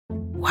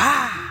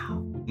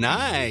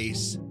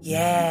Nice.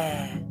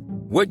 Yeah.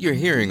 What you're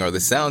hearing are the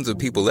sounds of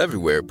people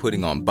everywhere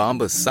putting on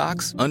Bombas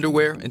socks,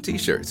 underwear, and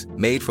T-shirts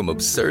made from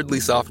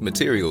absurdly soft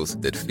materials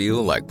that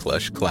feel like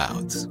plush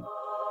clouds.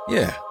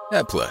 Yeah,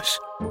 that plush.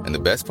 And the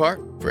best part?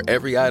 For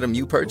every item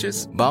you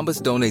purchase,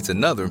 Bombas donates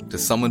another to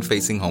someone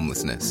facing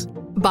homelessness.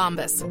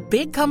 Bombas.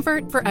 Big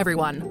comfort for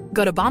everyone.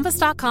 Go to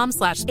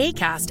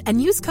bombas.com/ACAST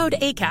and use code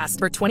ACAST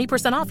for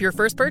 20% off your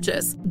first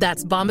purchase.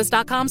 That's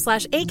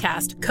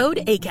bombas.com/ACAST.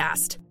 Code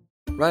ACAST.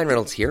 Ryan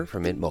Reynolds here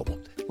from Mint Mobile.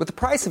 With the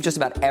price of just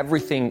about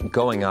everything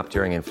going up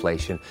during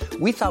inflation,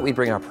 we thought we'd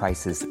bring our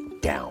prices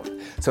down.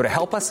 So to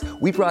help us,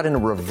 we brought in a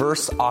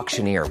reverse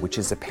auctioneer, which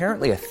is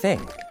apparently a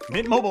thing.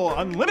 Mint Mobile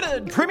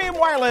Unlimited Premium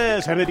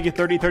Wireless. How to get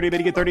 30, 30, bit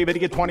to get 30, bit to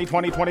get 20,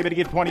 20, 20, bit to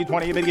get 20,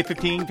 20, bit to get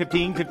 15,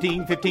 15,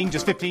 15, 15,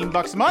 just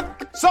 $15 a month?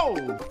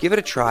 Sold! Give it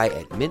a try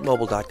at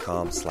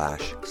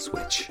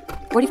mintmobile.com/switch.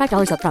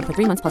 $45 up front for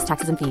 3 months plus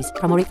taxes and fees.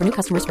 Promo rate for new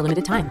customers for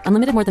limited time.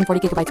 Unlimited more than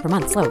 40 gigabytes per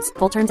month. Slows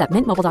full terms at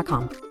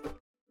mintmobile.com.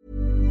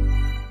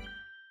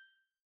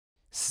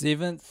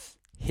 Seventh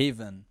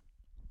Heaven,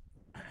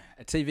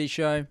 a TV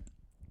show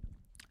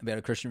about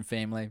a Christian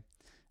family,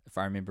 if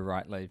I remember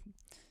rightly.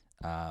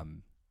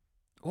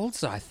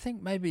 Also, I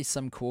think maybe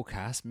some core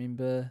cast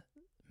members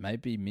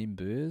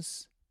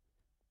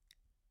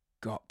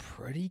got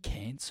pretty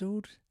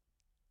cancelled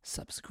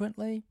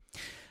subsequently.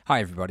 Hi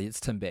everybody, it's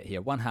Tim Batt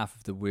here, one half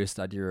of the worst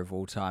idea of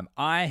all time.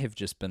 I have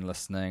just been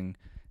listening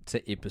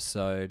to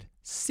episode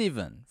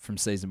 7 from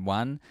season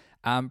 1.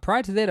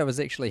 Prior to that, I was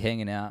actually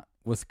hanging out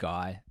with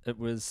Guy. It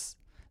was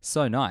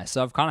so nice.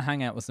 So I've kind of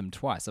hung out with him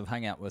twice. I've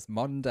hung out with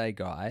modern day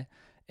Guy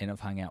and I've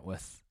hung out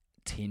with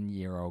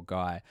 10-year-old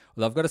Guy.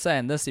 Well, I've got to say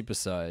in this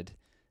episode,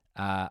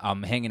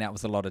 I'm hanging out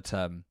with a lot of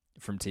Tim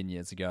from 10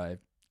 years ago.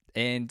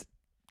 And,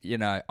 you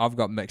know, I've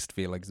got mixed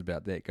feelings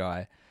about that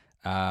guy.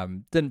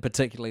 Didn't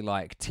particularly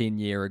like 10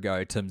 year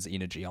ago Tim's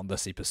energy on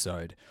this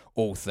episode,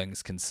 all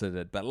things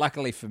considered. But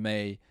luckily for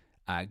me,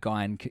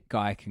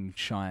 Guy can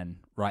shine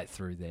right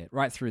through that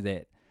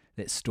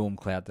storm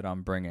cloud that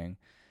I'm bringing.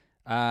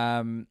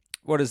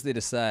 What is there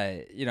to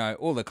say? You know,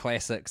 all the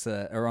classics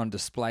are on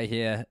display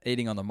here.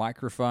 Eating on the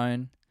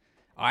microphone,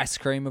 ice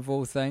cream of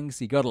all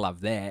things. You got to love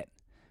that.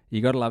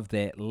 You got to love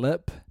that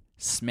lip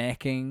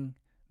smacking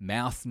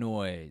mouth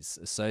noise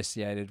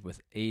associated with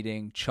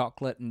eating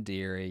chocolate and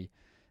dairy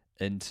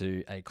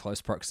into a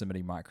close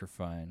proximity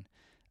microphone.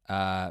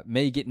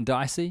 Me getting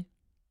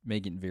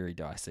very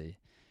dicey.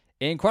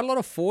 And quite a lot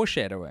of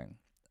foreshadowing.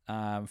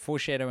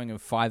 Foreshadowing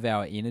of 5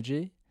 Hour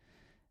Energy,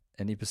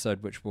 an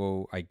episode which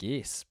will, I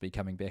guess, be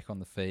coming back on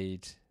the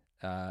feed,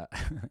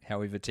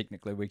 however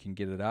technically we can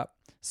get it up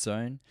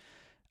soon.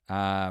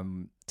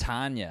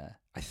 Tanya,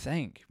 I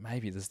think,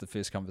 maybe this is the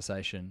first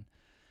conversation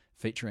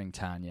featuring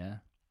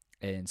Tanya.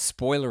 And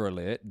spoiler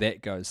alert,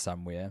 that goes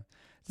somewhere.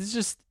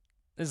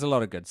 There's a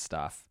lot of good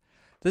stuff.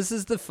 This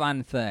is the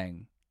fun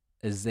thing,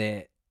 is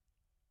that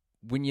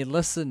when you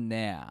listen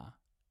now,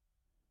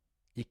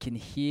 you can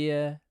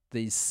hear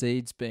these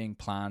seeds being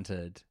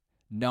planted,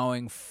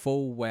 knowing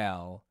full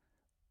well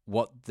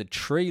what the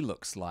tree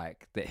looks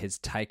like that has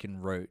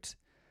taken root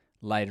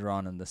later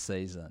on in the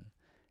season.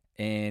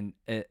 And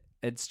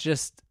it's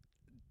just,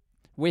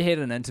 we had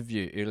an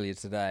interview earlier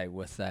today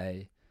with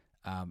an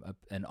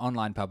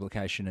online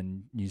publication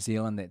in New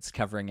Zealand that's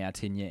covering our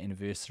 10-year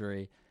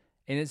anniversary.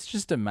 And it's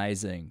just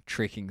amazing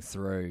trekking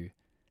through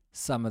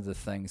some of the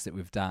things that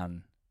we've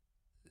done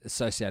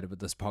associated with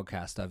this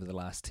podcast over the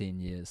last 10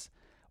 years.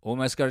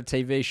 Almost got a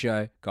TV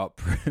show, got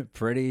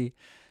pretty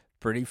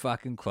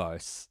fucking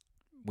close.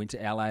 Went to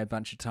LA a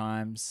bunch of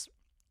times,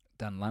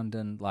 done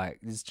London. Like,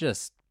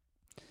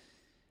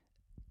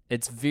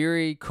 it's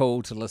very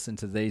cool to listen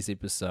to these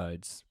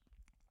episodes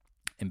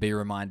and be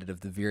reminded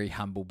of the very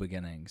humble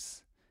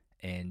beginnings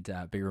and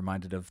be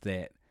reminded of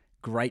that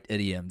great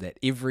idiom that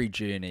every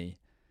journey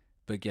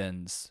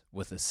begins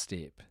with a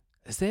step.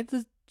 Is that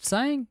the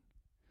saying?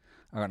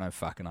 I got no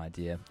fucking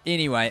idea.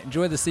 Anyway,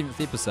 enjoy the 7th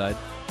episode.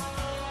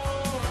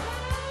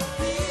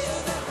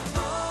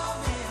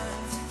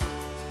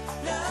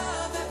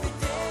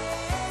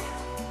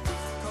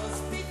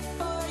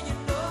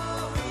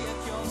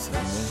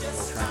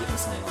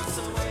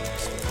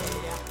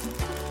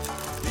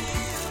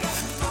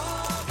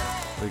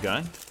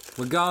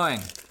 We're going.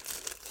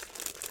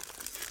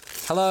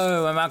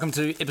 Hello and welcome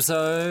to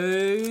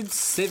episode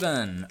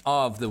 7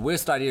 of the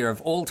worst idea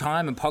of all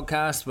time, a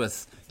podcast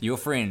with your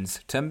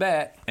friends Tim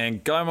Batt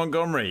and Guy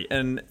Montgomery.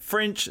 In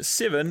French,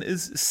 7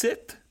 is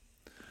sept,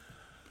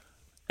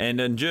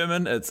 and in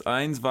German it's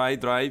 1,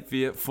 2,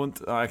 3, 4,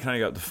 5. I can only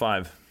go up to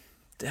 5.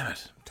 Damn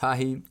it.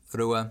 Tahi,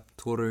 Rua,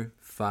 Toru,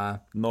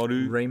 Fa,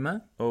 Noru,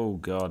 Rima. Oh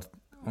God.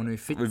 Onu,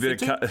 We better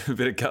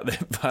cut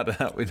that part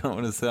out. We don't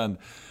want to sound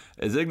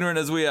as ignorant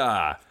as we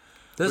are.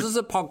 This is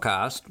a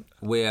podcast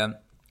where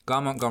Guy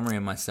Montgomery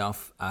and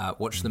myself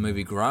watch the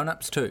movie Grown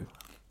Ups 2.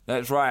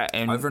 That's right.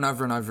 And over and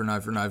over and over and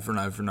over and over and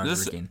over and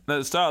over again. At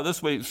the start of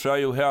this week's show,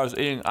 you'll hear us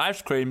eating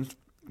ice cream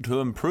to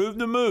improve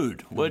the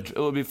mood, which it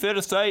would be fair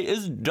to say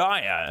is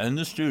dire in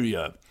the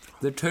studio.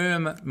 The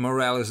term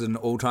morale is at an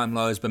all-time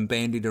low has been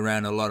bandied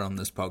around a lot on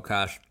this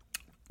podcast.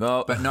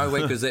 Well, But no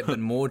week has that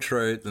been more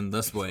true than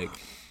this week.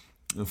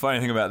 the funny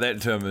thing about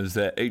that term is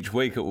that each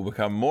week it will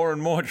become more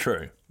and more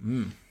true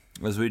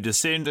as we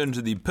descend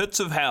into the pits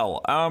of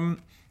hell.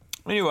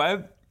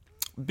 Anyway,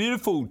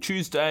 beautiful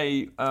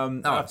Tuesday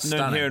afternoon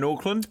stunning. here in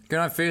Auckland. Can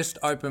I first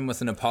open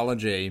with an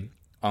apology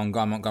on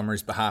Guy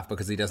Montgomery's behalf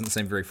because he doesn't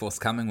seem very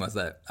forthcoming with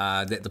it,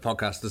 that the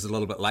podcast is a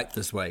little bit late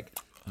this week.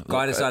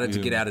 Guy decided to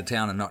get out of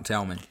town and not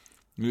tell me.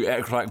 You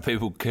act like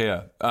people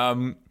care.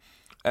 I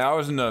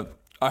was in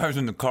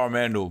the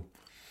Coromandel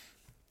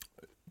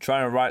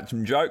trying to write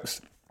some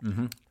jokes.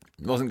 Mm-hmm.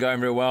 It wasn't going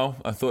very well.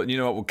 I thought, you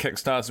know what, we'll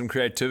kickstart some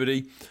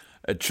creativity.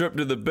 A trip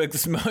to the Big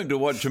Smoke to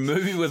watch a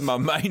movie with my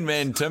main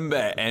man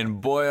Timber, and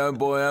boy, oh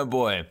boy, oh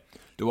boy,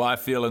 do I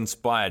feel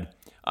inspired.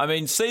 I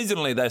mean,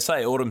 seasonally they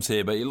say autumn's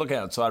here, but you look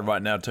outside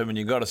right now, Tim, and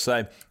you got to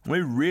say,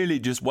 we really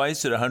just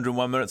wasted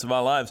 101 minutes of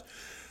our lives.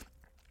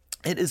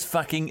 It is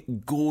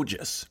fucking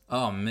gorgeous.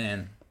 Oh,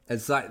 man.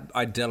 It's like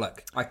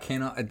idyllic. I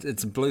cannot...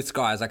 It's blue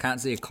skies. I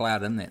can't see a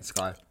cloud in that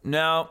sky.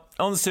 Now,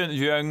 on the 7th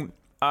viewing,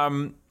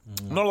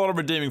 not a lot of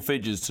redeeming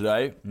features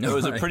today. No.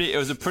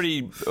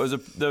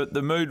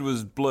 The mood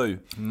was blue.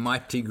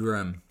 Mighty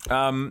grim.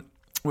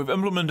 We've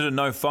implemented a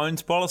no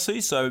phones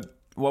policy, so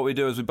what we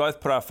do is we both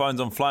put our phones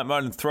on flight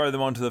mode and throw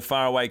them onto the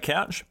faraway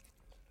couch,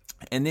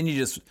 and then you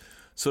just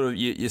sort of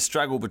you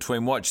struggle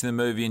between watching the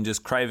movie and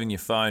just craving your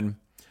phone.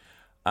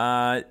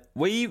 There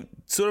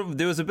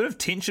was a bit of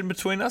tension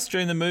between us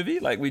during the movie.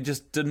 Like, we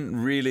just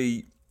didn't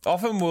really.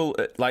 Often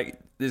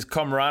there's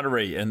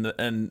camaraderie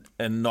and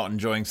not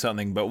enjoying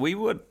something, but we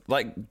were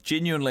like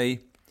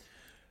genuinely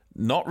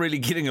not really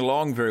getting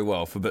along very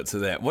well for bits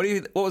of that. What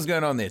was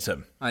going on there,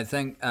 Tim? I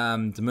think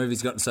the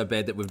movie's gotten so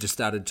bad that we've just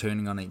started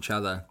turning on each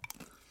other.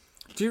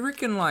 Do you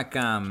reckon, I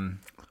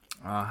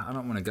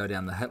don't want to go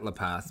down the Hitler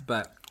path,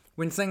 but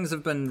when things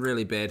have been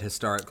really bad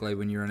historically,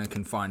 when you're in a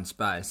confined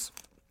space...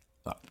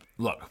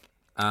 Look,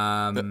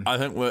 I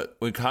think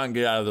we can't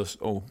get out of this.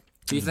 Oh,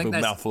 do you think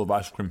big mouthful of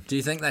ice cream. Do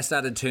you think they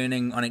started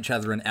turning on each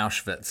other in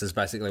Auschwitz? Is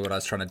basically what I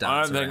was trying to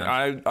dance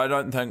around. I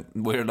don't think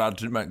we're allowed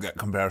to make that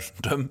comparison,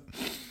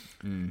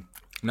 Tim.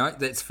 No,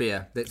 that's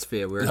fair. That's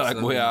fair. We're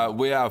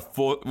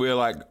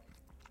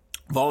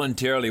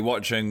voluntarily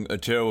watching a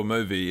terrible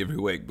movie every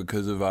week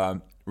because of our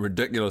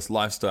ridiculous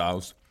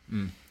lifestyles.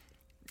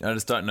 I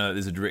just don't know if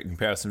there's a direct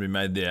comparison to be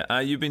made there.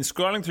 You've been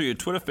scrolling through your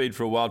Twitter feed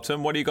for a while,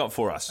 Tim. What do you got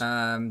for us?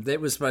 That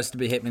was supposed to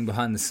be happening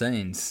behind the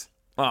scenes.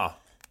 Oh.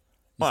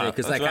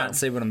 Because they can't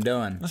see what I'm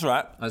doing. That's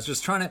right. I was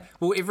just trying to...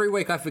 Well, every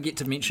week I forget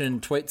to mention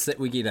tweets that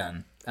we get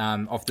in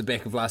off the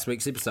back of last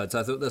week's episode. So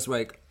I thought this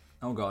week...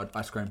 Oh, God,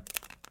 ice cream.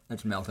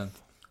 It's melting.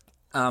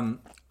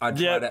 I'd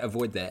try to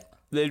avoid that.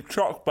 They're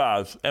choc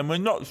bars, and we're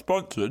not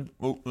sponsored.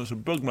 Well, it's a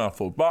big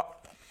mouthful.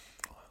 But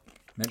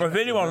if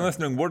anyone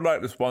listening would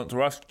like to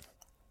sponsor us...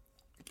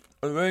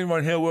 If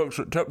anyone here works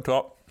at Tip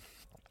Top,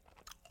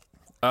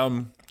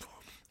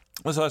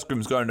 this ice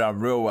cream's going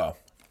down real well.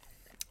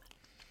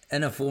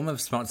 In a form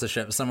of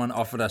sponsorship, someone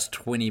offered us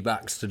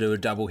 $20 to do a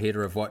double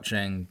header of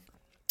watching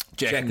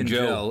Jack and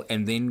Jill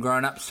and then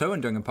Grown Ups too,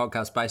 and doing a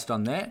podcast based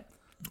on that.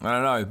 I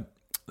don't know.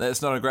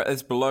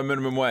 That's below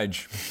minimum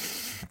wage.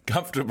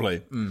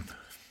 Comfortably. And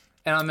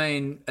I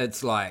mean,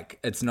 it's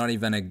not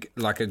even a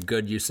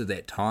good use of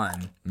that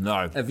time.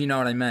 No. If you know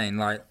what I mean,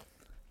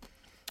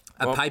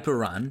 a paper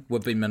run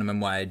would be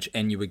minimum wage,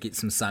 and you would get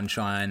some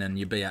sunshine, and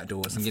you'd be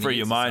outdoors and get free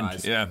your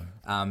mind. Yeah.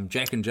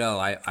 Jack and Jill,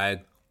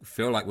 I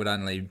feel like would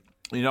only.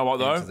 You know what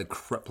though? The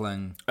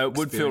crippling. It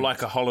would feel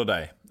like a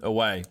holiday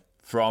away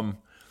from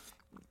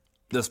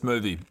this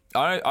movie.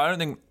 I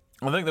think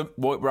that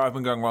where I've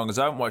been going wrong is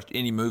I haven't watched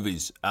any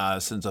movies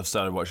since I've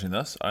started watching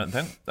this. I don't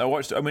think I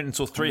went and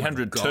saw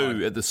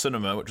 302 at the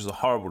cinema, which was a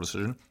horrible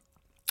decision.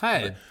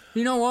 Hey,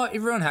 you know what?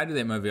 Everyone hated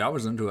that movie. I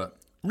was into it.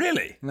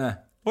 Really? Nah.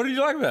 What did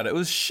you like about it? It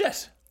was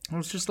shit. It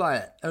was just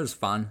it was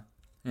fun,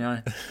 you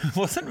know. It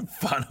wasn't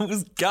fun. It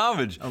was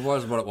garbage. It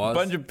was what it was. A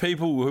bunch of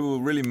people who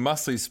were really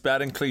muscly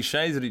spouting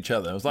cliches at each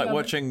other. It was like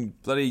watching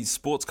bloody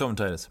sports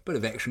commentators. Bit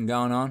of action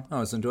going on. I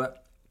was into it.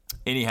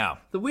 Anyhow,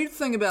 the weird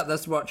thing about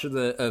this watch of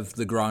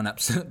the Grown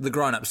Ups, the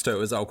Grown Ups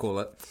 2, as I'll call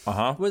it,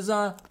 was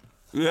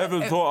you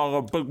haven't thought of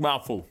a big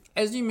mouthful.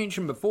 As you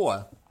mentioned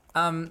before,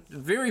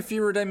 very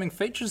few redeeming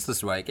features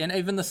this week, and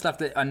even the stuff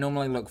that I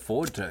normally look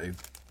forward to,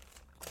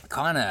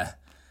 kind of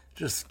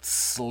just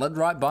slid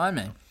right by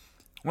me.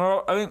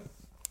 Well, I think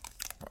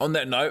on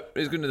that note,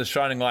 let's get into the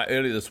shining light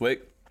early this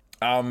week,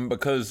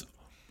 because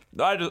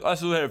I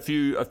still had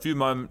a few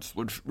moments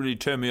which really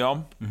turned me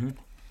on. Mm-hmm.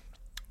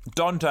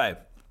 Dante.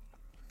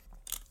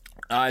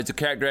 It's a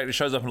character actor,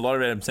 shows up in a lot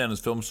of Adam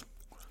Sandler's films.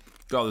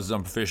 God, this is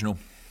unprofessional.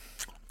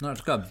 No,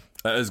 it's good.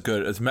 It is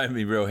good. It's made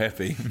me real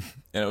happy.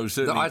 And it was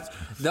certainly...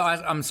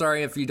 I'm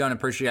sorry if you don't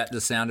appreciate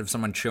the sound of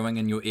someone chewing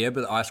in your ear,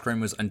 but the ice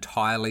cream was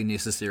entirely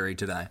necessary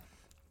today.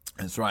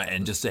 That's right,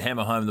 and just to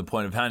hammer home the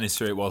point of how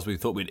necessary it was, we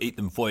thought we'd eat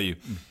them for you.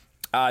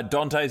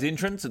 Dante's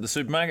entrance at the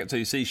supermarket, so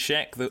you see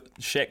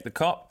Shaq the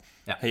cop,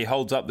 Yeah. He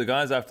holds up the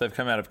guys after they've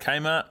come out of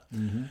Kmart,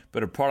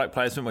 bit of product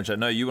placement, which I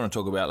know you want to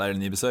talk about later in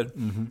the episode.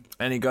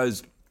 And he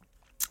goes,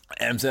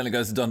 Adam Sandler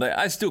goes to Dante,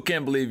 I still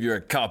can't believe you're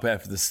a cop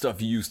after the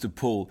stuff you used to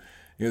pull.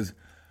 He goes,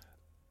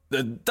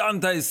 the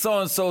Dante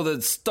so-and-so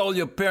that stole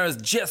your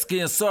parents' jet ski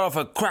and sold off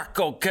a crack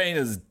cocaine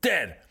is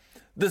dead.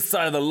 This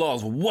side of the law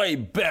is way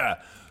better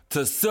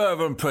to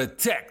serve and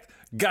protect.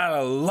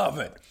 Gotta love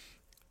it.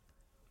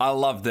 I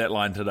loved that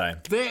line today.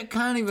 That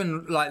can't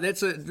even,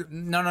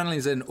 not only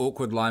is it an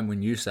awkward line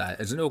when you say it,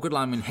 it's an awkward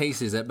line when he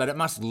says it, but it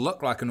must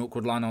look like an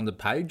awkward line on the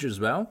page as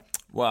well.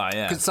 Wow,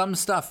 yeah. Because some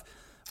stuff,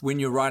 when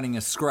you're writing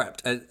a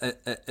script,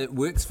 it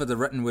works for the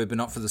written word but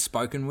not for the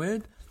spoken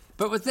word.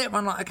 But with that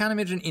one, I can't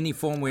imagine any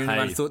form where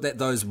anyone thought that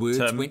those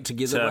words went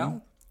together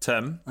well.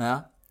 Tim.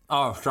 Yeah?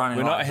 Oh, shining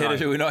we're light.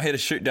 We're not here to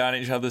shoot down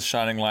each other's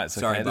shining lights,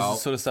 okay? Sorry, this is the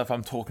sort of stuff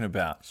I'm talking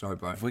about. Sorry,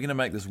 bro. If we're going to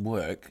make this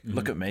work,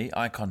 look at me,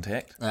 eye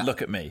contact,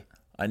 look at me.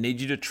 I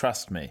need you to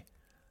trust me.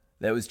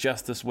 That was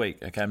just this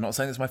week, okay? I'm not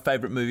saying it's my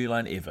favourite movie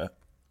line ever.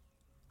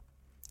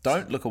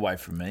 Don't look away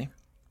from me,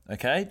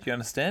 okay? Do you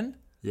understand?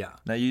 Yeah.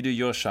 Now you do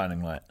your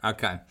shining light.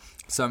 Okay.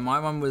 So my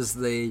one was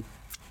the...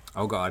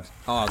 Oh, God,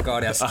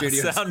 our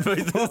studio. Sound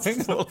booth.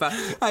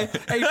 Hey,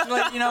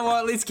 actually, you know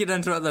what? Let's get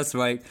into it this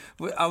week.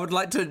 I would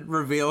like to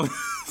reveal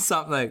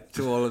something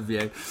to all of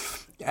you.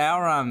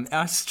 Our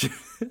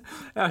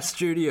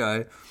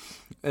studio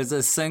is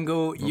a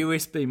single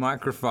USB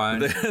microphone.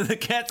 The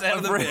cat's out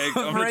of the bag.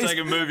 I'm going to take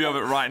a movie of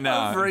it right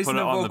now. Of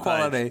reasonable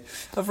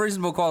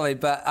quality,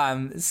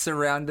 but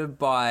surrounded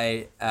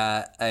by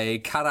a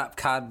cut-up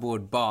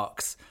cardboard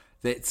box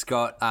that's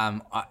got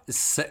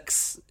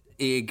 6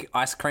 egg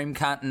ice cream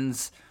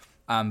cartons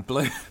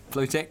blue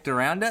tacked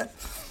around it.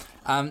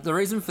 The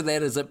reason for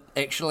that is it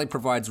actually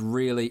provides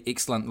really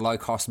excellent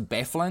low-cost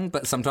baffling,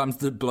 but sometimes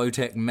the blue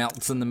tack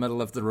melts in the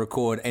middle of the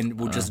record and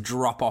will just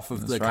drop off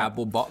of the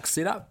cardboard box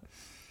setup.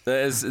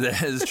 That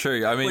is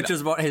true. I mean, which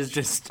is what has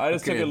just I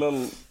just took a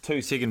little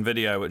 2-second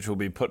video which we'll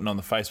be putting on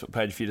the Facebook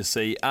page for you to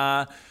see.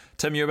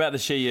 Tim, you're about to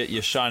share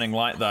your shining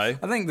light, though.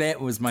 I think that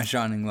was my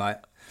shining light.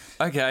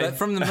 Okay. But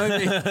from the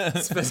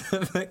movie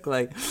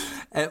specifically,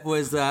 it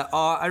was...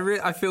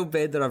 I feel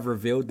bad that I've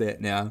revealed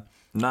that now.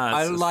 No,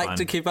 I like fine.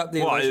 to keep up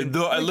the illusion.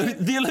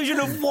 The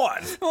illusion of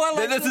what? Well,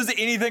 that this is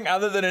anything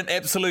other than an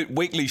absolute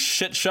weekly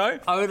shit show?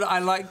 I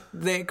like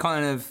that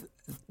kind of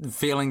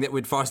feeling that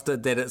we'd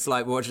fostered, that it's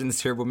like watching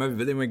this terrible movie,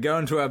 but then we go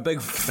into our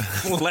big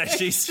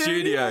flashy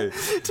studio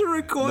to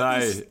record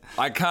this. No,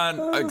 I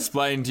can't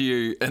explain to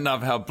you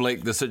enough how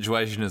bleak the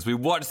situation is. We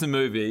watch the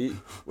movie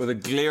with a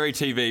glary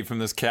TV from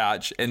this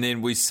couch, and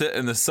then we sit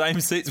in the same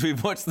seats we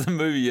watched the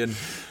movie in,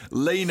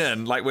 lean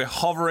in like we're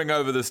hovering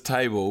over this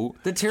table,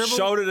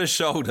 shoulder to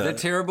shoulder. The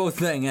terrible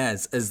thing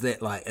is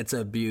that like it's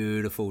a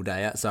beautiful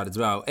day outside as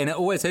well, and it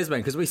always has been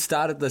because we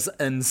started this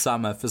in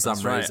summer for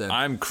some reason.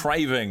 I'm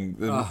craving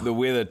the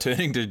weather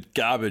turning to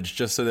garbage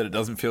just so that it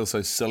doesn't feel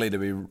so silly to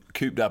be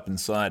cooped up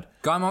inside.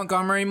 Guy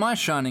Montgomery, my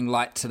shining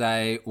light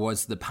today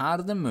was the part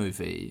of the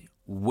movie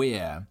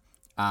where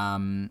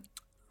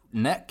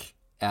Nick,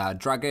 our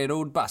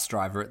drug-addled bus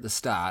driver at the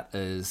start,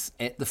 is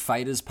at the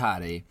Faders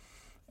party,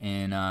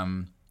 and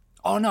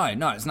oh no,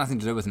 it's nothing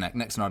to do with Nick.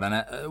 Nick's not in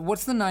it.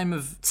 What's the name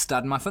of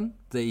Stud Muffin,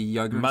 the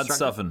yoga instructor?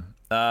 Mudstuffin.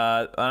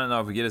 I don't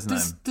know if we get his name.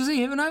 Does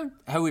he have a name?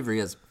 However he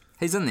is.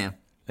 He's in there.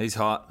 He's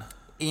hot.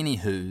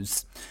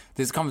 Anywho's,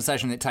 there's a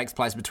conversation that takes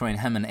place between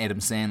him and Adam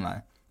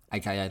Sandler,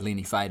 a.k.a.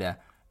 Lenny Fader,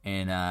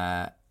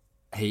 and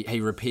he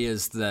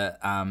repairs the...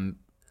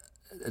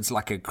 it's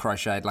like a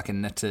crocheted, like a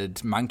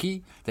knitted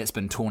monkey that's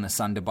been torn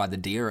asunder by the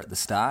deer at the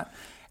start,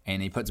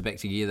 and he puts it back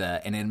together,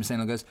 and Adam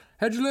Sandler goes,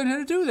 "How'd you learn how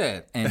to do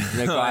that?" And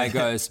the guy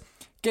goes,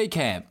 "Gay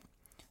camp."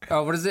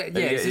 Oh, what is it?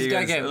 Yeah, it's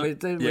gay camp. We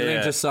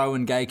learned to sew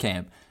in gay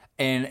camp.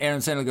 And Adam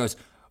Sandler goes,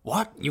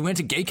 "What? You went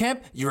to gay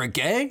camp? You're a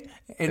gay?"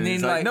 And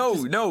then like,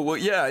 no, well,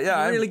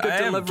 yeah, really good I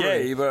am delivery.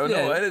 gay, but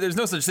no, there's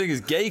no such thing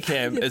as gay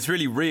camp. It's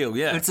really real,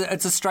 yeah. It's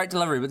a straight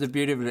delivery, but the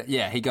beauty of it,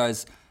 he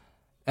goes,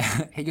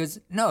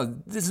 "No,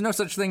 there's no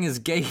such thing as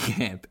gay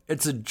camp.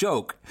 It's a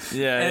joke."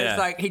 And it's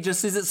like, he just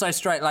says it so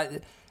straight,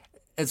 like,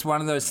 it's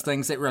one of those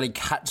things that really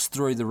cuts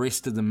through the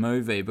rest of the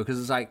movie, because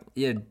it's like,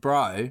 yeah,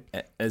 bro,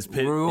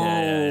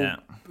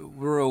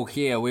 we're all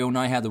here, we all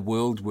know how the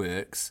world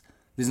works.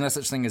 There's no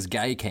such thing as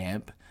gay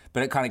camp.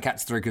 But it kind of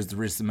cuts through because the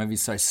rest of the movie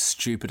is so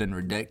stupid and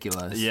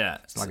ridiculous. Yeah,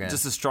 it's like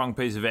just a strong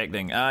piece of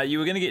acting. You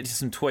were going to get to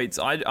some tweets.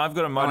 I've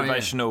got a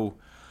motivational...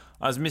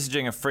 I was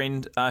messaging a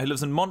friend who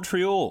lives in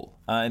Montreal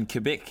in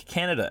Quebec,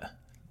 Canada,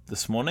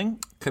 this morning.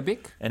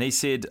 Quebec? And he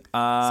said...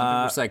 some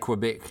people say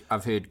Quebec.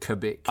 I've heard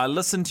Quebec. "I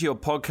listened to your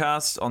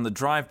podcast on the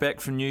drive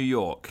back from New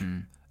York.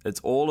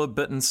 It's all a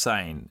bit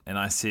insane." And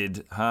I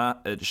said,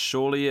 it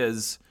surely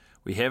is.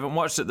 We haven't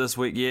watched it this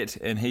week yet.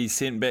 And he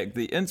sent back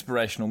the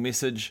inspirational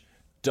message...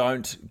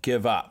 Don't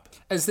give up.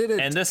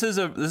 And this is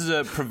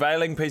a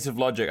prevailing piece of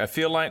logic. I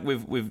feel like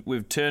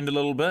we've turned a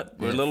little bit.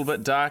 We're a little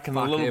bit dark and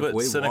a little bit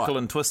cynical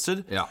and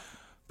twisted. Yeah.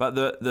 But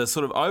the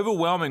sort of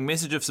overwhelming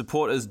message of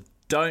support is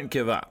don't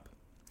give up.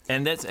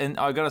 And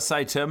I got to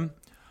say, Tim,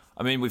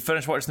 I mean, we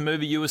finished watching the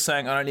movie. You were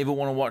saying, I don't ever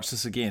want to watch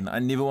this again. I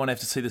never want to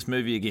have to see this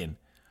movie again.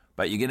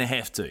 But you're going to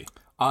have to.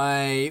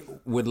 I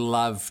would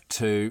love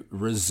to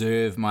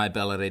reserve my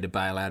ability to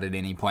bail out at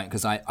any point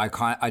because I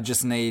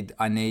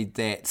need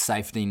that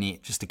safety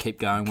net just to keep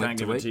going week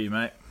to week. Can't give it to you,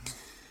 mate.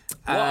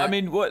 I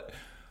mean, what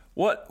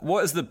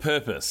is the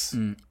purpose?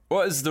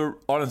 What is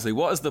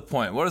the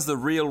point? What is the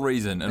real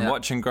reason in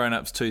watching Grown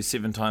Ups 2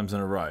 7 times in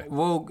a row?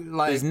 Well,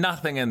 there's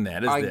nothing in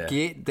that, is there? I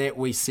get that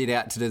we set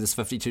out to do this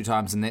 52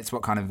 times, and that's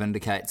what kind of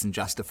vindicates and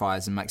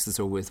justifies and makes this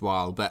all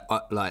worthwhile. But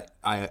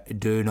I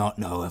do not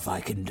know if I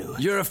can do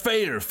it. You're a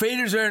fader.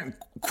 Faders aren't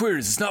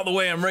queers. It's not the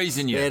way I'm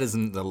raising you. That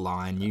isn't the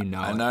line, you know.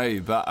 I know,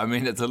 but I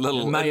mean, it's a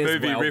little movie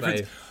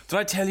reference. Did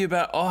I tell you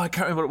about? Oh, I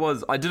can't remember what it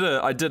was. I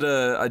did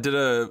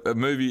a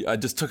movie. I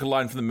just took a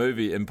line from the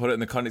movie and put it in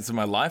the context of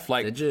my life,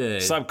 like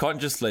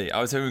subconsciously. I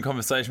was having a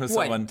conversation with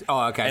someone.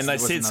 Oh, okay. And they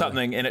said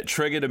something, and it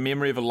triggered a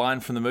memory of a line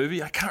from the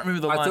movie. I can't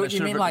remember the line. I thought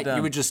you meant like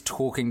you were just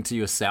talking to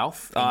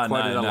yourself and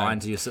quoted a line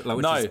to yourself,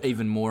 which is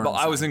even more. But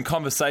I was in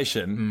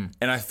conversation,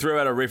 and I threw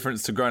out a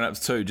reference to Grown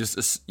Ups 2,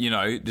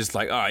 just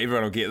like, oh,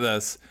 everyone will get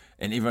this.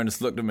 And everyone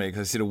just looked at me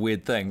because I said a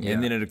weird thing. Yeah.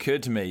 And then it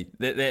occurred to me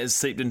that has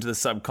seeped into the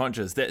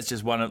subconscious. That's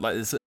just one of like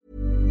this.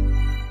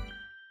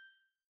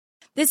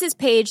 This is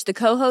Paige, the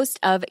co-host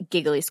of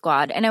Giggly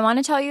Squad, and I want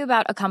to tell you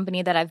about a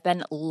company that I've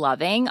been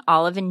loving,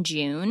 Olive &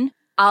 June.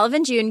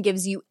 Olive & June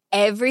gives you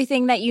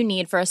everything that you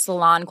need for a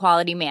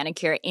salon-quality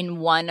manicure in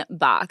one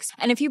box.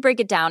 And if you break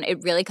it down,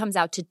 it really comes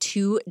out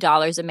to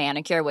 $2 a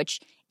manicure, which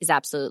is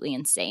absolutely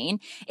insane.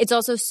 It's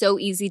also so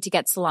easy to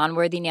get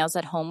salon-worthy nails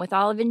at home with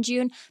Olive &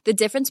 June. The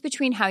difference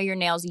between how your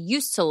nails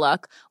used to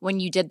look when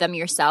you did them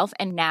yourself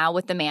and now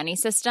with the Mani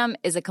system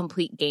is a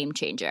complete game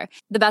changer.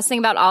 The best thing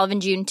about Olive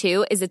 & June,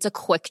 too, is it's a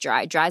quick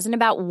dry. Dries in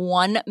about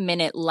 1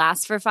 minute,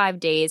 lasts for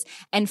 5 days,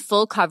 and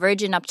full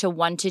coverage in up to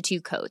 1 to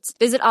 2 coats.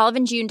 Visit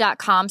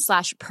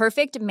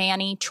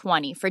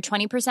oliveandjune.com/perfectmani20 for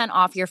 20%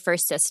 off your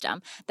first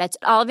system. That's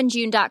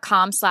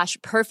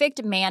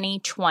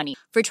oliveandjune.com/perfectmani20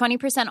 for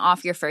 20%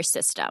 off your first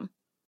system.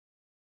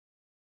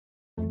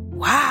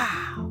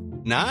 Wow.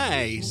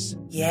 Nice.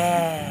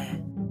 Yeah.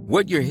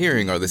 What you're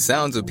hearing are the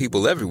sounds of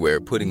people everywhere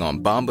putting on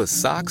Bombas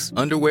socks,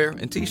 underwear,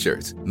 and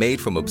T-shirts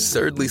made from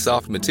absurdly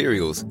soft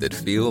materials that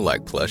feel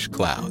like plush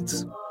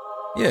clouds.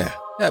 Yeah,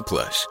 that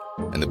plush.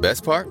 And the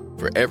best part?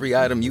 For every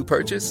item you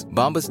purchase,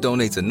 Bombas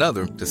donates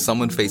another to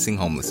someone facing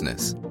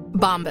homelessness.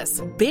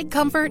 Bombas. Big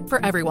comfort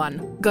for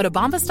everyone. Go to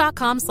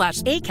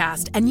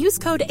bombas.com/ACAST and use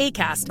code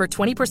ACAST for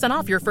 20%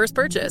 off your first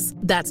purchase.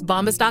 That's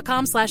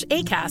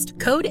bombas.com/ACAST.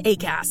 Code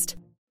ACAST.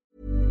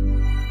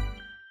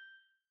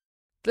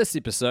 This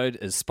episode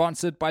is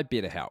sponsored by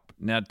BetterHelp.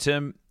 Now,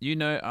 Tim, you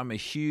know I'm a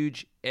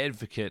huge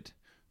advocate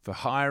for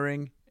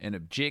hiring an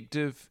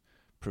objective,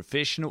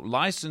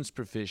 licensed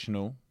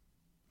professional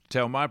to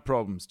tell my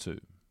problems to,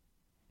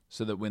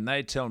 so that when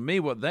they tell me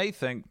what they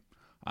think,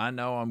 I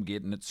know I'm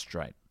getting it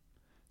straight.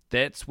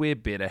 That's where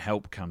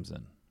BetterHelp comes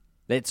in.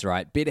 That's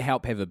right.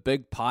 BetterHelp have a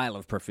big pile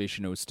of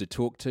professionals to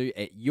talk to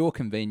at your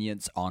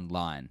convenience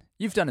online.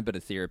 You've done a bit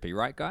of therapy,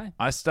 right, Guy?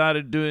 I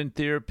started doing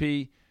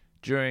therapy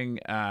during,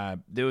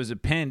 there was a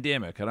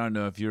pandemic, I don't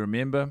know if you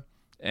remember,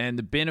 and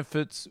the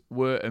benefits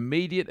were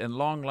immediate and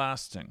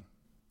long-lasting.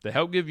 They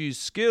help give you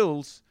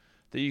skills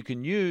that you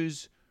can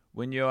use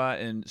when you are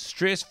in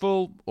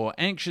stressful or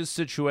anxious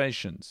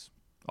situations.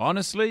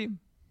 Honestly,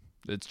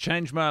 it's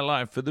changed my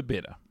life for the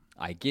better.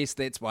 I guess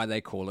that's why they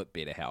call it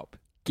BetterHelp.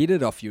 Get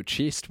it off your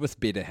chest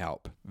with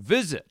BetterHelp.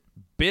 Visit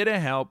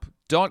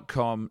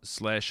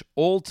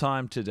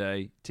betterhelp.com/alltime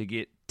today to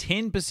get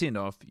 10%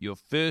 off your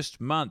first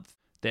month.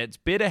 That's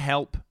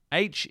BetterHelp,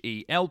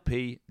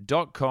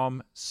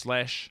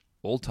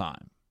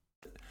 HELP.com/alltime.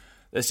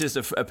 That's just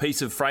a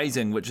piece of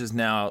phrasing which is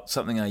now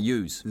something I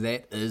use.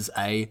 That is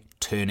a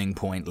turning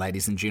point,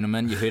 ladies and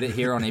gentlemen. You heard it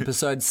here on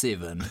episode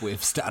 7.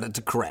 We've started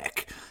to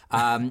crack.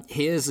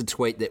 Here's a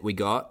tweet that we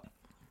got.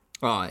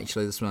 Oh,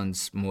 actually, this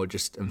one's more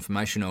just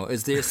informational.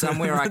 Is there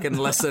somewhere I can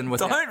listen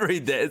without... Don't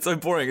read that. It's so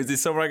boring. Is there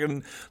somewhere I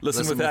can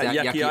listen without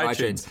yucky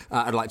iTunes?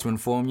 I'd like to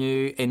inform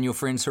you and your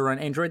friends who are on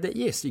Android that,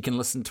 yes, you can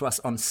listen to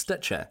us on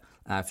Stitcher.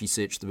 If you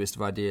search the worst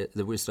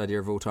idea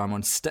of all time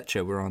on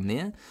Stitcher, we're on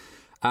there.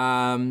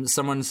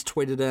 Someone's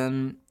tweeted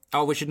in...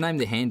 Oh, we should name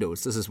the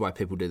handles. This is why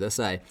people do this,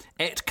 eh?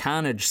 At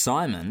Carnage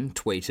Simon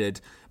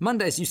tweeted,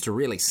 Mondays used to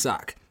really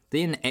suck.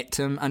 Then at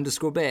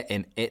Tim_Bat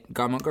and at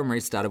Guy Montgomery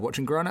started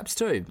watching Grown Ups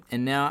too.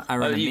 And now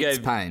are in immense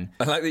pain.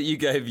 I like that you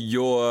gave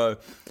your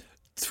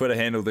Twitter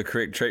handle the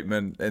correct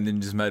treatment and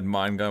then just made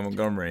mine Guy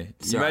Montgomery.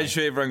 Sorry. You made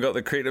sure everyone got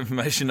the correct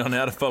information on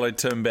how to follow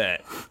Tim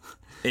Bat.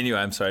 Anyway,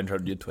 I'm sorry I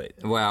interrupted your tweet.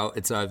 Well,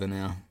 it's over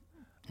now.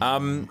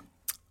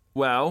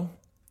 Well,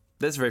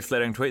 that's a very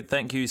flattering tweet.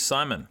 Thank you,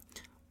 Simon.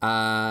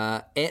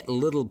 At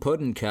Little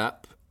Puddin'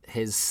 Cup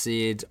has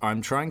said,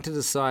 I'm trying to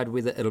decide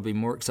whether it'll be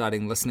more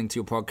exciting listening to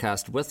your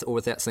podcast with or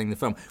without seeing the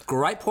film.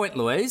 Great point,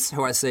 Louise,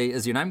 who I see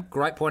is your name.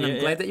 Great point. I'm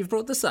glad that you've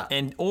brought this up.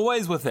 And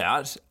always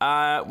without.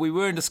 We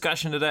were in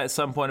discussion today at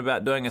some point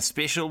about doing a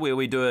special where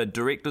we do a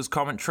director's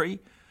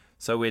commentary.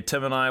 So where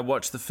Tim and I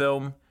watch the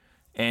film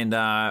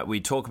And we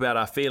talk about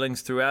our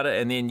feelings throughout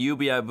it, and then you'll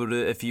be able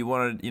to, if you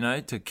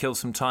wanted, to kill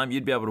some time,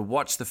 you'd be able to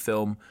watch the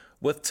film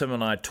with Tim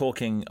and I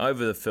talking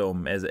over the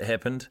film as it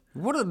happened.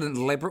 What an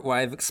elaborate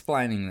way of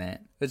explaining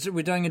that.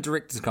 We're doing a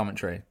director's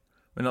commentary.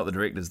 We're not the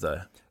directors,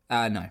 though.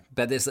 No,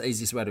 but that's the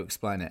easiest way to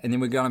explain it. And then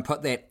we're going to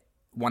put that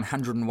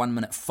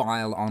 101-minute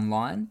file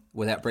online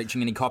without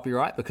breaching any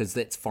copyright, because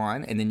that's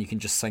fine, and then you can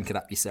just sync it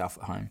up yourself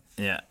at home.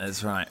 Yeah,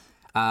 that's right.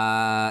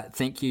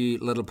 Thank you,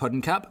 Little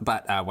Puddin' Cup.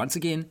 But once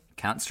again,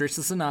 can't stress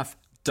this enough.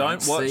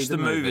 Don't watch the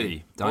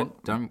movie.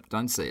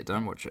 Don't see it.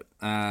 Don't watch it.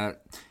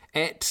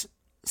 At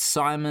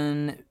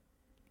Simon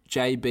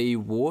JB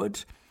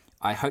Ward,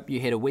 I hope you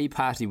had a wee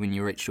party when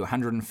you reached your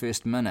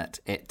 101st minute.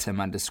 At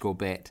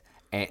Tim_Bat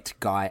at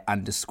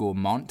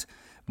Guy_Mont.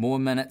 More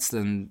minutes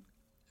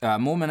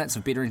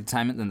of better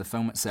entertainment than the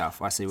film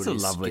itself. I see what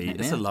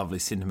it's a lovely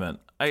sentiment.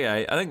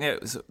 Okay, I think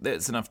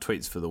that's enough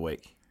tweets for the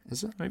week.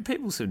 Is it? I mean,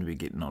 people seem to be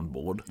getting on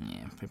board.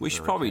 Yeah. We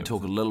should probably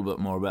talk a little bit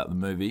more about the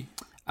movie.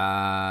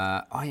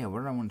 What did I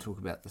want to talk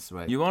about this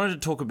week? You wanted to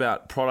talk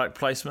about product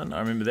placement. I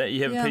remember that.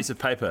 You have a piece of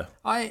paper.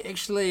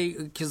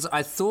 Because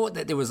I thought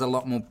that there was a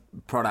lot more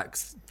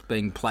products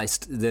being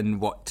placed than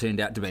what turned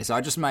out to be. So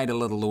I just made a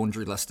little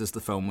laundry list as the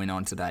film went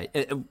on today.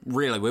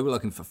 Really, we were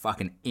looking for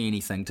fucking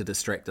anything to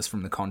distract us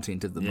from the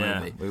content of the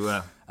movie. We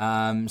were.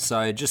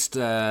 So just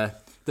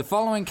the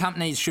following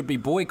companies should be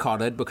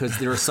boycotted because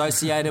they're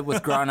associated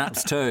with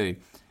grown-ups too.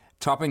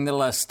 Topping the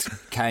list,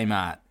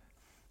 Kmart.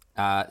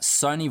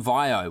 Sony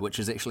Vio, which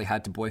is actually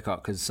hard to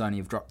boycott because Sony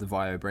have dropped the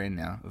Vio brand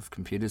now of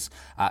computers.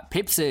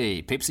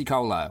 Pepsi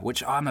Cola,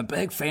 which I'm a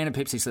big fan of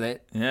Pepsi. So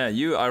that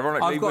you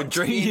ironically were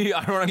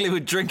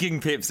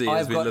drinking Pepsi.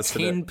 I've got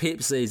 10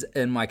 Pepsis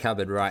in my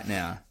cupboard right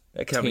now.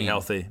 That can't be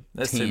healthy.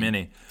 That's too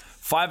many.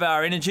 5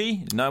 Hour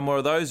Energy, no more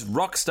of those.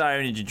 Rockstar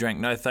Energy Drink,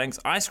 no thanks.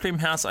 Ice Cream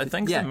House, I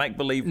think, is a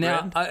make-believe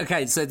brand.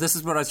 Okay, so this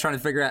is what I was trying to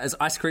figure out. Is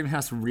Ice Cream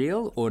House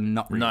real or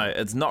not real? No,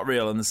 it's not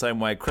real in the same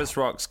way Chris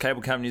Rock's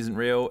cable company isn't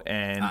real,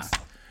 and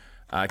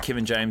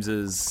Kevin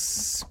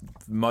James's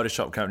motor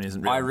shop company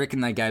isn't real. I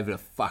reckon they gave it a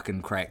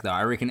fucking crack, though.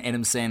 I reckon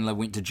Adam Sandler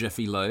went to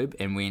Jiffy Lube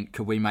and went,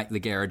 could we make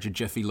the garage a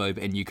Jiffy Lube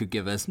and you could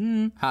give us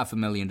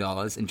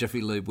 $500,000? And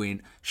Jiffy Lube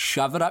went,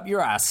 shove it up your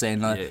ass,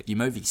 Sandler. Yeah. Your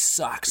movie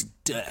sucks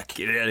dick.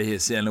 Get out of here,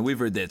 Sandler.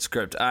 We've read that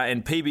script.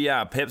 And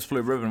PBR, Pabst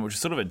Blue Ribbon, which is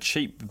sort of a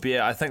cheap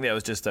beer. I think that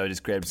was just, they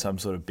just grabbed some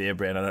sort of beer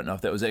brand. I don't know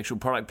if that was actual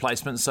product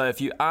placement. So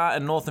if you are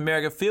in North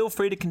America, feel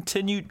free to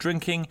continue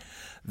drinking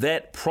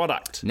that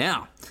product.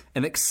 Now,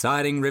 an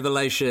exciting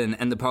revelation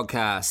in the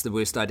podcast, the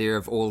worst idea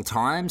of all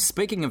time.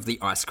 Speaking of the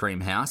Ice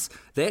Cream House,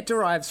 that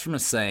derives from a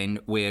scene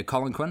where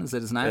Colin Quinn, is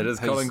that his name? It is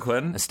Colin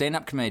Quinn. A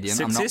stand-up comedian.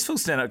 Successful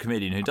stand-up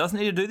comedian who doesn't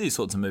need to do these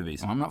sorts of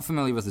movies. I'm not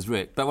familiar with his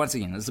work, but once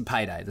again, this is a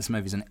payday. This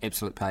movie's an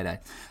absolute payday.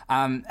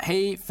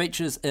 He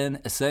features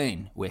in a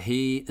scene where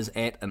he is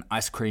at an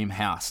ice cream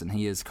house, and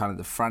he is kind of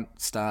the front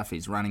staff.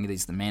 He's running it.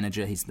 He's the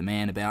manager. He's the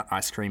man about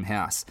Ice Cream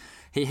House.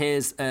 He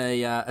has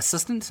a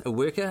assistant, a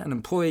worker, an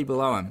employee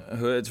below him.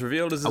 Who it's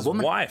revealed is his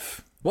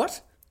wife.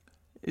 What?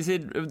 He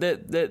said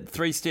that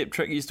three-step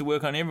trick used to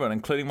work on everyone,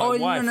 including my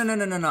wife.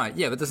 No.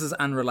 Yeah, but this is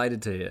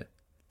unrelated to her.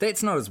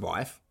 That's not his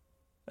wife.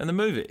 In the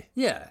movie?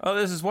 Yeah. Oh,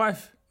 that's his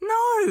wife?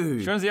 No.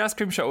 She runs the ice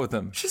cream shop with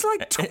him. She's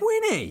like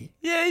 20.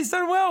 Yeah, he's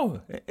done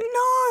well.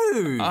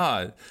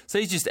 No. So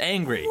he's just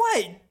angry.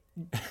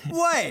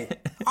 Wait.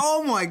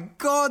 Oh my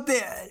God,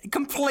 that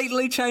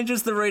completely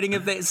changes the reading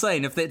of that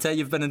scene, if that's how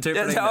you've been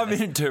interpreting it. That's how I've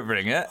been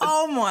interpreting it.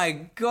 Oh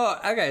my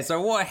God. Okay,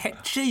 so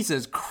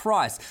Jesus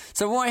Christ.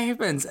 So what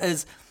happens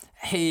is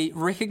he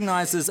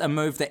recognises a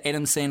move that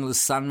Adam Sandler's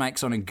son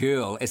makes on a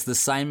girl as the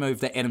same move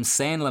that Adam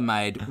Sandler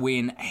made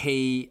when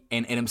he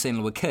and Adam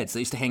Sandler were kids. They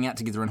used to hang out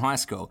together in high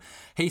school.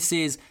 He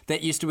says,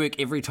 that used to work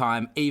every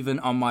time, even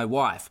on my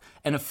wife.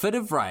 In a fit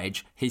of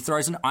rage, he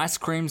throws an ice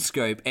cream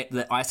scoop at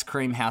the ice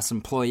cream house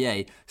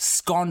employee,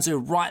 scones her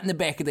right in the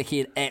back of the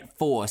head at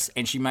force,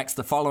 and she makes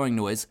the following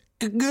noise,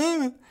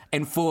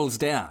 and falls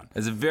down.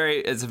 It's a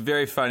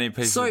very funny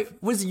piece of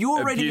was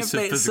your reading of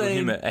that scene...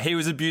 Humor. He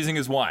was abusing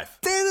his wife.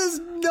 That is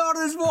not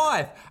his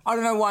wife. I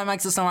don't know why it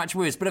makes it so much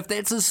worse, but if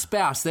that's his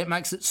spouse, that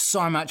makes it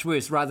so much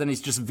worse rather than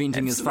he's just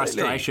venting his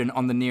frustration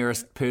on the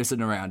nearest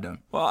person around him.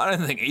 Well, I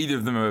don't think either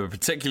of them are a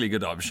particularly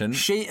good option.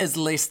 She is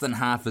less than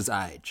half his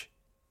age.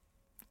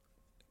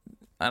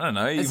 I don't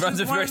know. He runs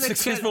a very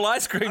successful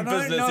ice cream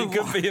business. He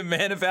could be a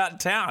man about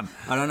town.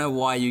 I don't know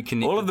why you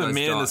connect. All of the those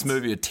men dots. in this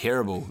movie are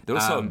terrible. They're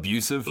so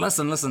abusive.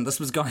 Listen. This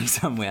was going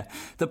somewhere.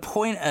 The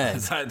point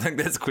is... I think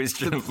that's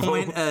questionable. The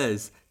point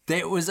is...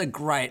 That was a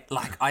great,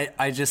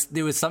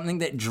 there was something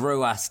that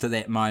drew us to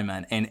that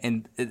moment.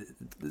 And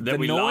that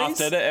we laughed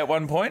at it at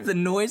one point? The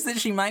noise that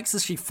she makes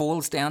as she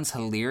falls down is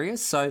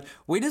hilarious. So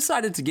we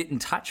decided to get in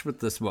touch with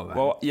this woman.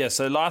 Well, yeah,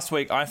 so last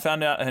week I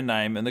found out her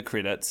name in the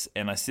credits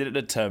and I said it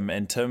to Tim,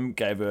 and Tim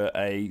gave her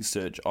a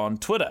search on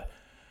Twitter.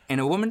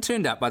 And a woman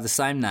turned up by the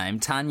same name,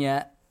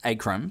 Tanya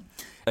Akram.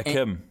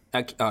 Akim.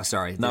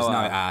 Sorry. There's no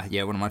R.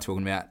 Yeah, what am I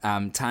talking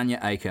about? Tanya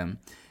Akram.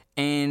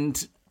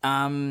 And...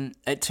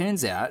 It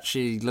turns out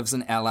she lives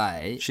in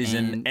LA. She's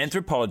an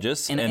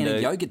anthropologist and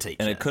a yoga teacher.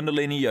 And a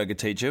Kundalini yoga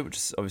teacher, which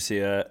is obviously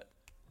a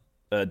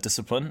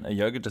discipline, a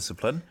yoga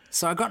discipline.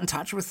 So I got in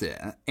touch with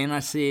her and I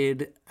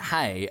said,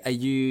 hey, are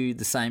you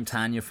the same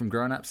Tanya from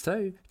Grown Ups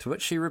too? To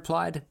which she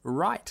replied,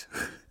 right.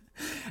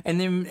 And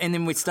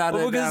then we started.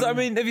 Well, because I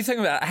mean, if you think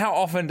about it, how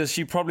often does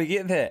she probably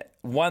get that?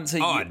 Once a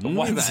year?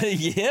 Once a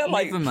year?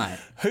 Like, never, mate.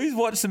 Who's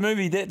watched the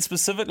movie that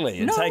specifically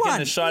and No taken one,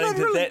 the shining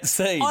to that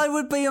scene? I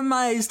would be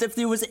amazed if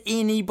there was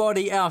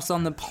anybody else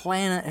on the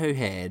planet who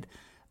had.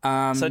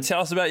 So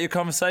tell us about your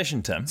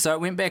conversation, Tim. So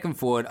it went back and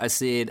forward. I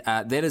said,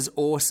 that is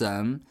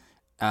awesome.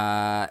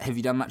 Have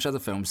you done much other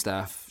film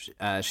stuff?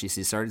 She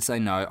says, sorry to say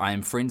no. I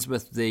am friends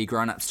with the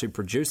Grown Ups 2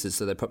 producers,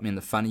 so they put me in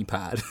the funny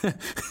part.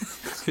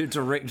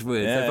 Direct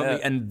words. They put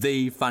me in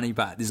the funny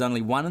part. There's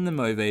only one in the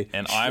movie.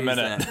 And I'm in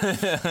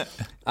it.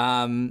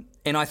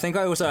 And I think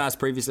I also asked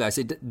previously, I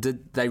said,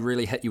 did they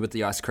really hit you with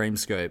the ice cream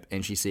scoop?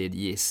 And she said,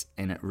 yes.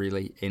 And it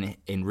really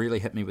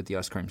hit me with the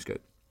ice cream scoop.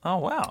 Oh,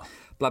 wow.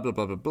 Blah, blah,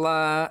 blah, blah,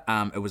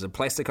 blah. It was a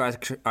plastic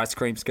ice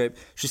cream scoop.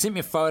 She sent me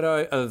a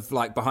photo of,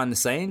 like, behind the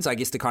scenes, I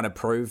guess, to kind of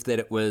prove that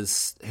it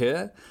was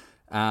her.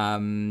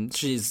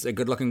 She's a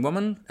good-looking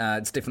woman.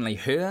 It's definitely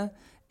her.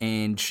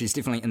 And she's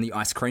definitely in the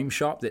ice cream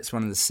shop. That's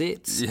one of the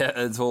sets. Yeah,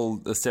 it's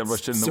all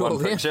established in the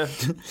one picture.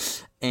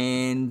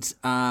 And,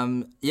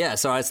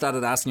 so I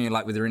started asking her,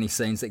 like, were there any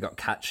scenes that got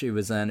cut she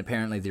was in?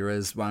 Apparently there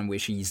is one where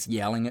she's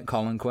yelling at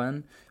Colin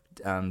Quinn.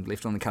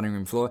 Left on the cutting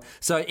room floor.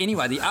 So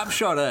anyway, the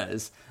upshot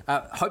is,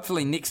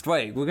 hopefully next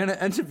week we're going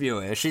to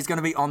interview her. She's going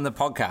to be on the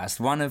podcast.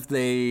 One of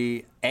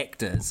the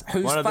actors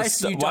whose one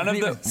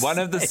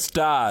of the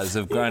stars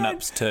of Grown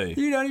Ups 2.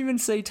 You don't even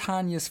see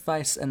Tanya's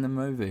face in the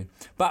movie.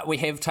 But we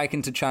have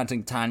taken to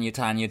chanting Tanya,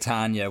 Tanya,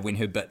 Tanya when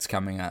her bit's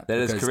coming up. That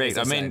is correct.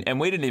 I mean, and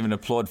we didn't even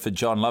applaud for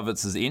John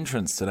Lovitz's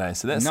entrance today,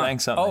 so that's saying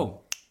something.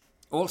 Oh,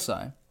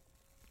 also,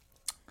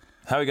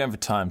 how are we going for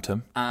time,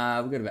 Tim?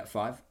 We've got about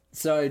 5.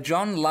 So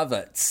John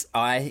Lovitz,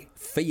 I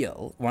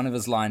feel, one of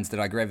his lines that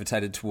I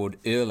gravitated toward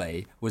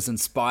early was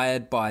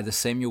inspired by the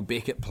Samuel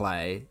Beckett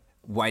play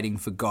Waiting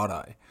for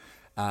Godot.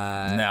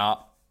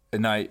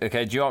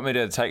 Okay, do you want me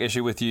to take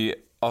issue with you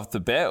off the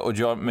bat, or do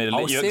you want me to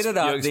let you set it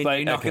up, explain? Then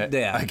you knock it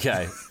down.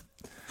 Okay.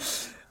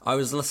 I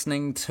was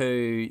listening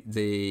to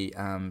the,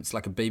 it's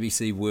like a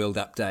BBC World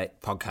Update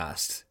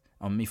podcast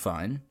on my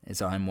phone,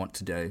 as I wont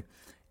to do.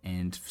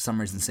 And for some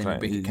reason, Samuel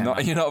Beckett came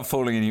up. You're not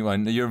fooling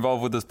anyone. You're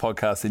involved with this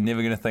podcast. They're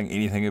never going to think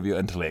anything of your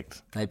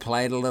intellect. They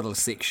played a little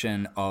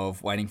section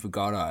of Waiting for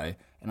Godot,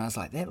 and I was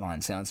like, that line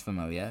sounds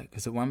familiar.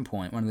 Because at one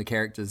point, one of the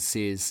characters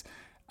says,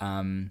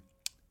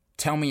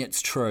 tell me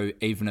it's true,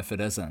 even if it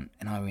isn't.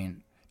 And I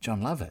went,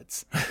 John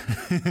Lovitz.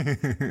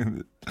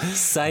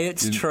 Say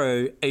it's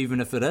true, even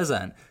if it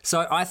isn't.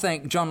 So I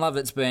think John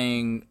Lovitz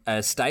being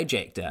a stage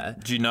actor...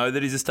 Do you know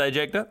that he's a stage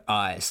actor?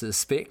 I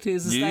suspect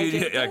he's a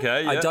stage actor.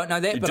 Okay, yeah. I don't know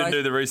that, you but didn't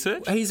do the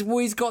research? He's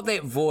got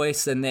that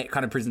voice and that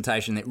kind of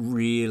presentation that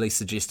really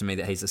suggests to me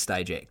that he's a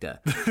stage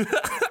actor.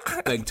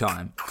 Big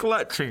time.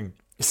 Clutching.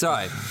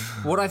 So,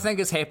 what I think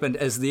has happened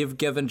is they've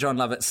given John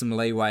Lovitz some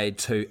leeway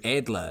to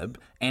ad-lib,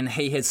 and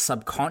he has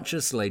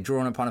subconsciously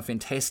drawn upon a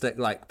fantastic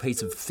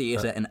piece of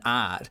theatre and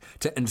art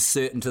to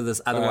insert into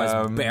this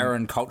otherwise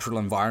barren cultural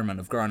environment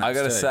of Grown Ups. I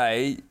got to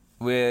say,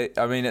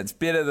 it's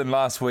better than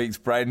last week's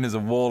Braden is a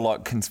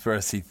warlock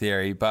conspiracy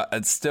theory, but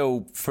it's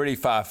still pretty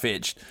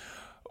far-fetched.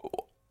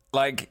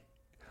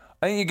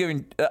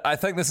 I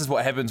think this is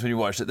what happens when you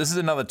watch it. This is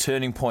another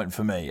turning point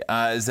for me,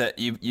 is that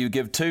you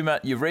give too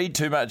much, you read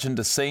too much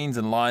into scenes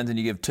and lines, and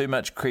you give too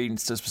much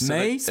credence to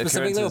specific Me?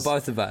 Specifically, or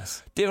both of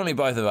us? Definitely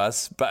both of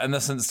us, but in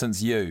this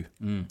instance, you.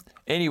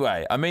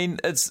 Anyway, I'm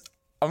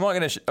not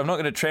going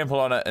to trample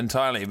on it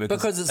entirely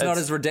because it's not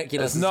as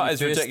ridiculous. It's not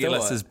as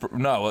ridiculous as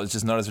it's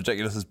just not as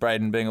ridiculous as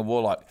Braden being a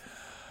warlock.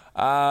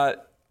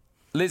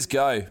 Let's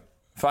go.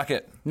 Fuck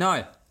it.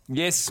 No.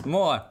 Yes.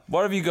 More.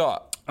 What have you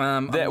got?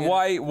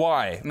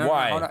 Why? No,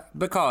 hold on.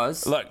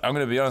 Because... Look, I'm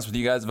going to be honest with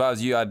you guys. If I was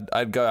you,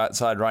 I'd go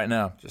outside right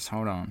now. Just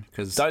hold on.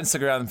 Don't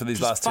stick around for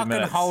these last 2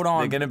 minutes. Hold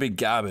on. They're going to be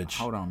garbage.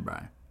 Hold on, bro.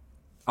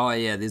 Oh,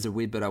 yeah, there's a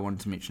weird bit I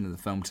wanted to mention of the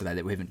film today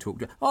that we haven't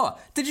talked about. Oh,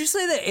 did you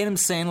see that Adam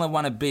Sandler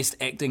won a Best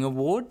Acting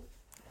Award?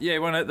 Yeah, he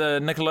won at the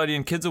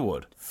Nickelodeon Kids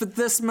Award. For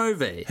this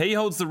movie? He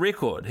holds the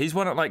record. He's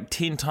won it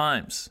 10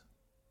 times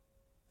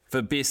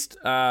for best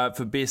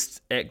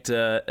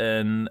actor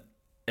in...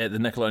 at the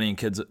Nickelodeon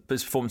Kids,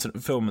 best performance in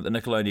film at the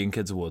Nickelodeon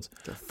Kids Awards.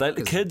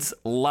 The kids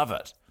love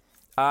it.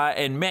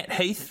 And Matt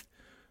Heath,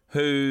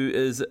 who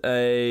is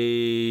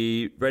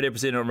a radio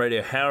presenter on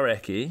Radio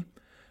Hauraki,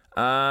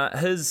 I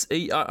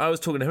was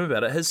talking to him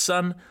about it. His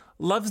son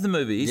loves the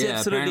movie. He's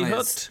absolutely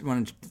hooked.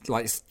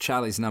 It's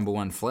Charlie's number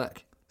one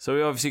flick. So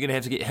we're obviously going to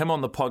have to get him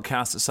on the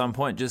podcast at some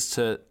point just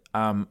to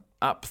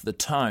up the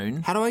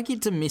tone. How do I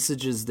get to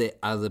messages that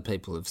other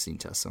people have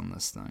sent us on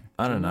this thing?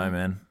 I don't know,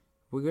 man.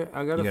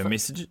 I got a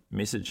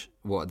message.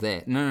 What,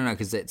 that? No,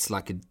 because that's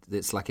like a.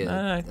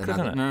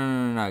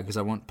 No, because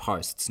I want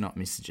posts, not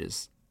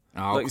messages.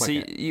 Let's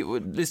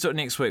do it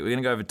next week. We're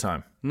going to go over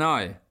time.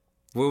 No,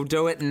 we'll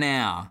do it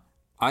now.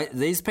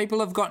 These people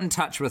have got in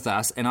touch with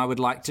us, and I would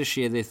like to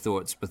share their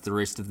thoughts with the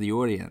rest of the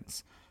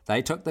audience.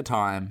 They took the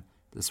time.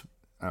 Here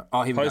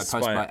we go. Post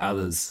by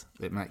others.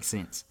 That makes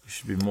sense.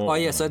 Should be more. Oh,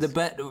 yeah, so the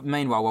bit,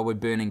 meanwhile, while we're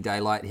burning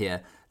daylight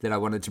here, that I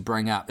wanted to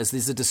bring up is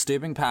there's a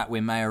disturbing part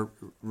where Maya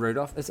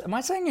Rudolph... am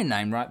I saying your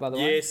name right, by the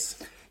way?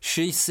 Yes.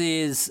 She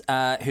says,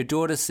 her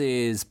daughter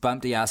says,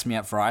 Bumpty asked me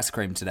out for ice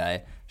cream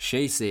today.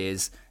 She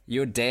says,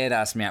 your dad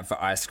asked me out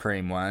for ice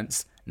cream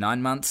once.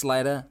 9 months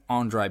later,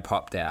 Andre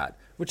popped out.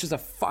 Which is a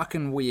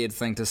fucking weird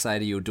thing to say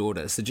to your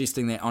daughter,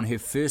 suggesting that on her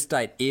first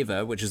date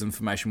ever, which is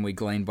information we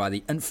gleaned by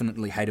the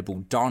infinitely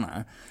hateable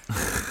Donna,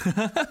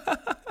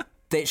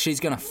 that she's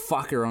going to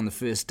fuck her on the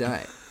first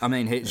date. I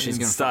mean, she's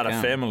going to start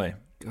a family.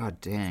 God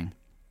dang.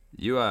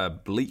 You are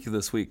bleak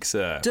this week,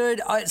 sir.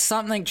 Dude,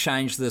 something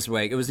changed this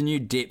week. It was new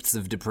depths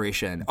of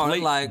depression.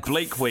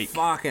 Bleak week.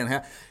 Fucking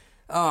hell.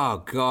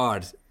 Oh,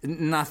 God.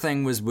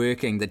 Nothing was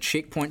working. The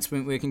checkpoints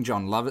weren't working.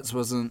 John Lovitz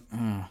wasn't.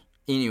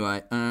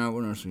 Anyway,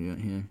 what else we got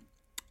here?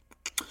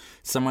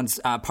 Someone's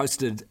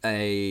posted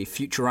a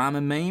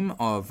Futurama meme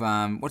of,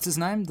 what's his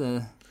name?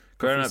 The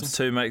Grown Ups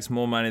 2 makes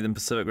more money than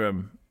Pacific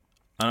Rim.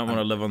 I don't want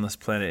to live on this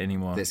planet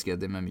anymore. That's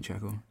good. That made me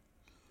chuckle.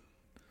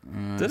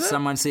 Did it?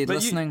 Someone said,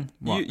 listening.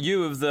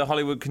 You of the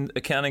Hollywood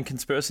accounting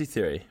conspiracy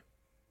theory.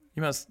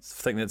 You must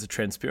think that's a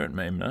transparent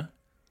meme, no?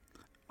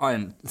 I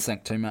didn't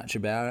think too much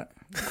about it.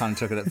 Kind of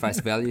took it at face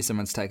value.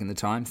 Someone's taken the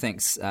time.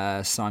 Thanks,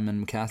 Simon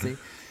McCarthy.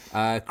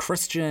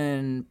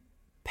 Christian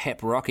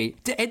Pep Rocky.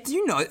 Do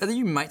you know, are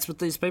you mates with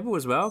these people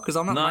as well? Because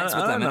I'm not mates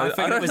with them. And I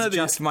think it was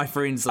just my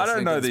friends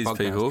listening to this podcast.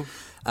 I don't know these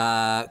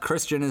people.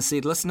 Christian has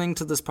said, listening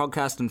to this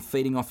podcast and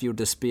feeding off your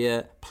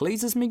despair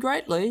pleases me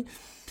greatly.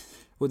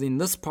 Well, then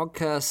this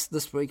podcast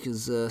this week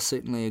is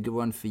certainly a good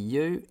one for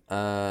you.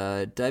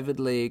 David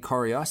Lee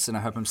Corios, and I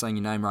hope I'm saying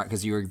your name right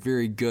because you're a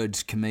very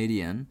good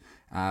comedian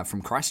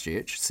from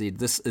Christchurch, said,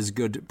 this is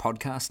good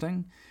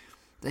podcasting.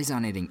 These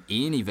aren't adding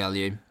any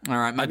value. All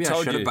right, maybe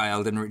I should have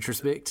bailed in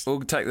retrospect.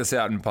 We'll take this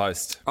out in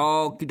post.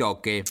 Okie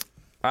dokie.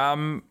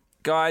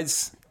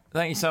 Guys,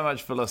 thank you so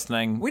much for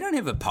listening. We don't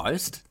have a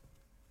post.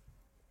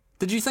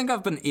 Did you think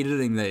I've been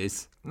editing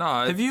these? No.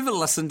 Have you ever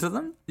listened to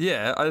them?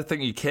 Yeah, I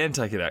think you can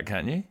take it out,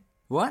 can't you?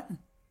 What?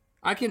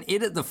 I can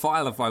edit the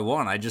file if I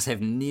want. I just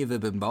have never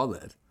been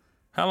bothered.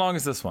 How long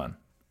is this one?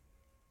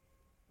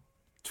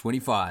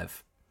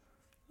 25.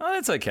 Oh,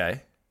 that's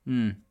okay.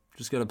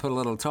 Just got to put a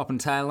little top and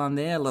tail on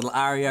there, a little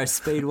REO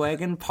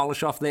Speedwagon,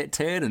 polish off that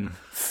turd and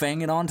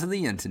fang it onto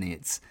the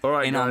internets. All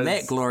right, and guys. On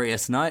that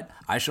glorious note,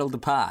 I shall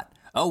depart.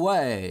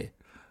 Away.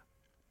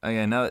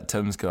 Okay, now that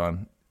Tim's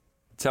gone,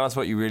 tell us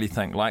what you really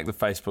think. Like the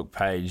Facebook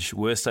page,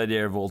 worst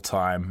idea of all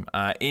time.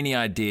 Any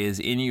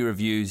ideas, any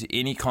reviews,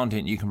 any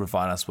content you can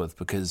provide us with,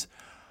 because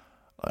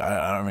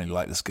I don't really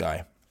like this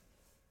guy.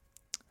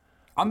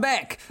 I'm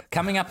back.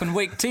 Coming up in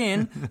week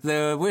 10,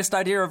 the worst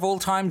idea of all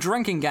time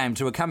drinking game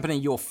to accompany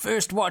your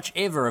first watch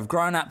ever of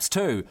Grown Ups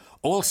 2.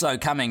 Also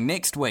coming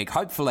next week,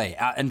 hopefully,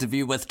 our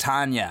interview with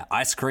Tanya,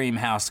 Ice Cream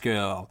House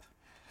Girl.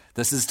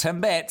 This is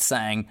Tim Batt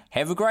saying,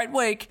 have a great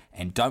week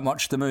and don't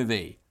watch the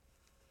movie.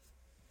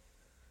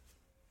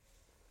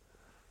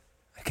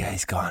 Okay,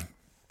 he's gone.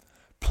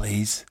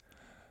 Please,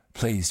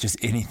 just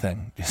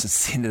anything. Just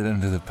send it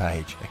into the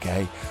page,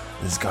 okay?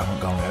 This is going.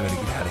 I've got to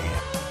get out of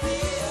here.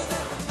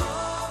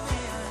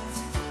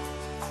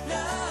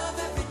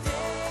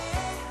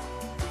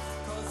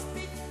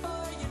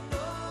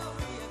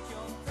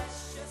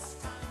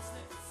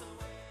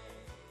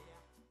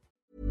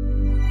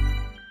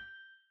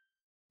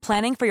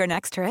 Planning for your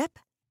next trip?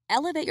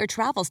 Elevate your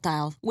travel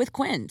style with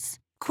Quince.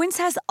 Quince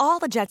has all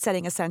the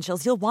jet-setting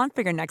essentials you'll want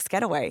for your next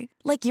getaway,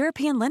 like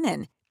European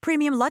linen,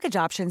 premium luggage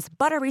options,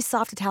 buttery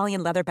soft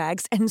Italian leather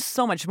bags, and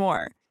so much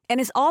more. And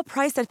is all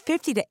priced at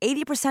 50 to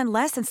 80%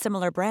 less than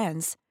similar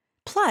brands.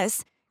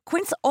 Plus,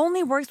 Quince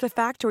only works with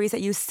factories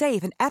that use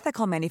safe and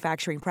ethical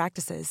manufacturing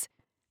practices.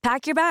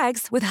 Pack your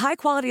bags with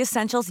high-quality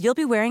essentials you'll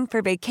be wearing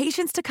for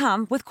vacations to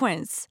come with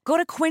Quince. Go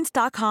to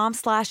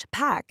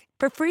quince.com/pack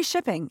for free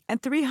shipping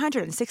and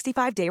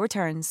 365-day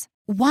returns.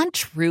 Want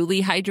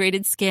truly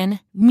hydrated skin?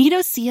 Meet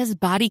Osea's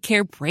Body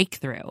Care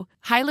Breakthrough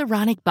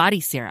Hyaluronic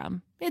Body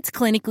Serum. It's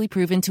clinically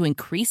proven to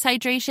increase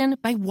hydration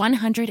by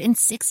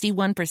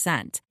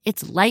 161%.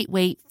 It's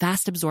lightweight,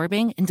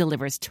 fast-absorbing, and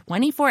delivers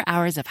 24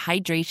 hours of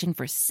hydration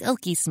for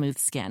silky smooth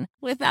skin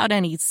without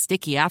any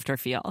sticky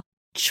afterfeel.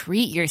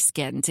 Treat your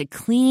skin to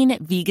clean,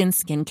 vegan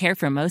skincare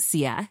from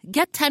Osea.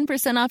 Get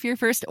 10% off your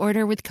first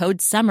order with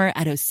code SUMMER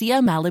at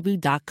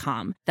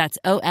OseaMalibu.com. That's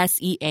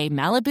OSEA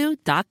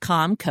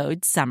Malibu.com,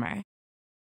 code SUMMER.